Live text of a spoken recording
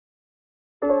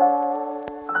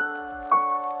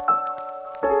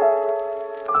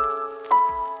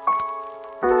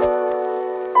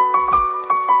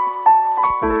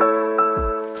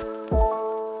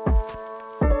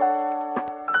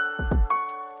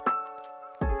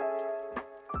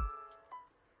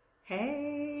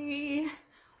Hey,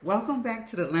 welcome back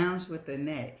to the Lounge with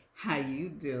Annette. How you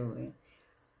doing?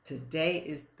 Today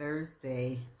is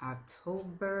Thursday,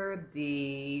 October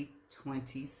the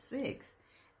 26th.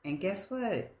 And guess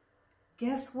what?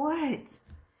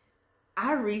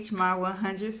 I reached my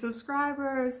 100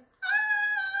 subscribers.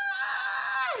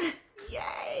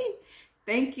 Yay!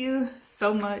 Thank you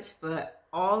so much for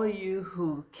all of you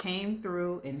who came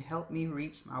through and helped me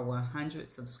reach my 100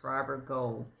 subscriber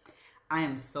goal. I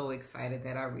am so excited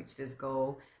that I reached this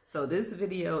goal. So this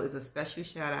video is a special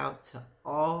shout out to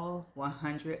all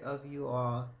 100 of you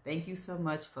all. Thank you so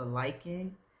much for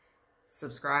liking,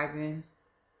 subscribing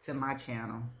to my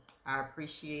channel. I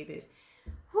appreciate it.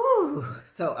 Whew.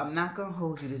 So I'm not going to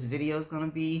hold you. This video is going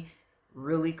to be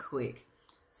really quick.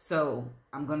 So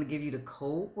I'm going to give you the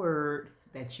code word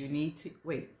that you need to...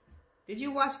 Wait, did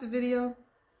you watch the video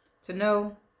to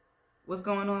know what's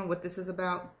going on, what this is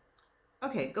about?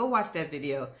 Okay, go watch that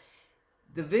video.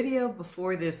 The video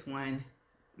before this one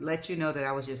let you know that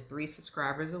I was just 3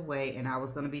 subscribers away and I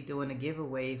was going to be doing a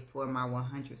giveaway for my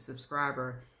 100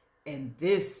 subscriber. And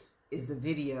this is the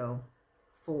video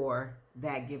for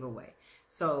that giveaway.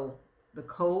 So the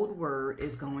code word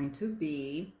is going to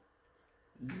be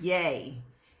yay.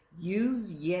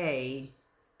 Use yay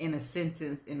in a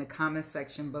sentence in the comment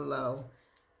section below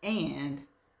and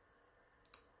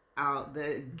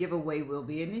the giveaway will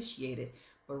be initiated.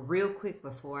 But real quick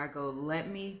before I go, let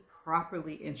me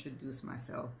properly introduce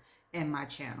myself and my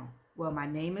channel. Well, my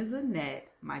name is Annette.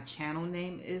 My channel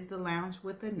name is The Lounge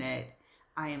with Annette.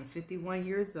 I am 51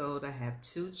 years old. I have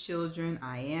 2 children.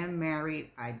 I am married.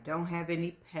 I don't have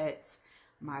any pets.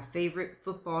 My favorite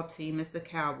football team is the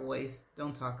Cowboys.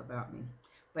 Don't talk about me.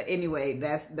 But anyway,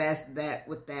 that's that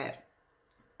with that.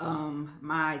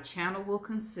 My channel will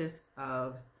consist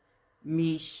of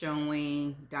me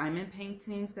showing diamond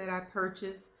paintings that I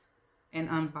purchased and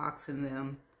unboxing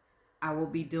them. I will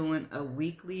be doing a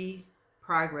weekly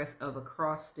progress of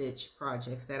across stitch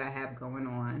projects that I have going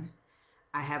on.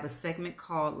 I have a segment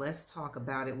called Let's Talk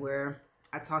About It where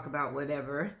I talk about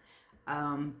whatever.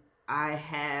 I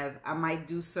might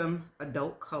do some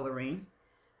adult coloring.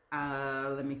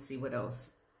 Let me see what else.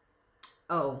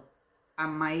 Oh, I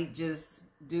might just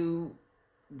do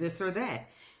this or that.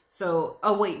 So,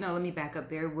 oh wait, no, let me back up.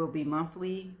 There will be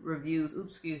monthly reviews.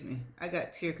 Oops, excuse me. I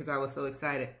got teared because I was so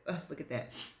excited. Look at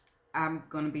that. I'm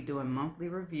going to be doing monthly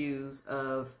reviews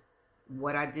of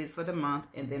what I did for the month.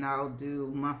 And then I'll do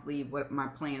monthly what my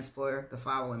plans for the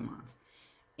following month.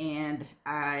 And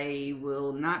I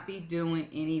will not be doing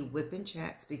any whipping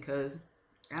chats because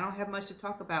I don't have much to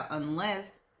talk about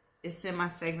unless it's in my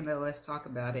segment of Let's Talk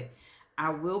About It. I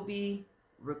will be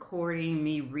recording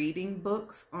me reading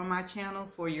books on my channel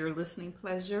for your listening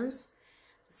pleasures.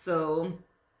 So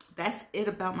that's it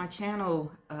about my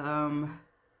channel.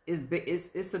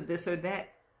 It's a this or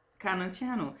that kind of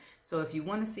channel. So if you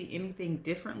want to see anything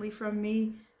differently from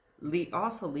me,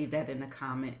 also leave that in the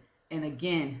comment. And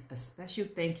again, a special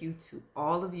thank you to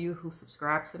all of you who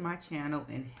subscribe to my channel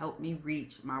and help me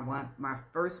reach my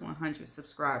first 100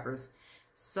 subscribers.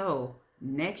 So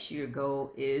next year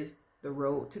goal is the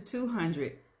road to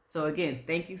 200. So again,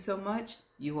 thank you so much.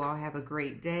 You all have a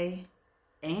great day.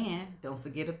 And don't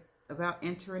forget about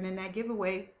entering in that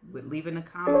giveaway with leaving a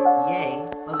comment, yay,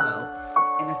 below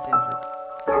in a sentence.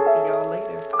 Talk to y'all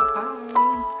later.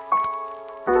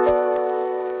 Bye.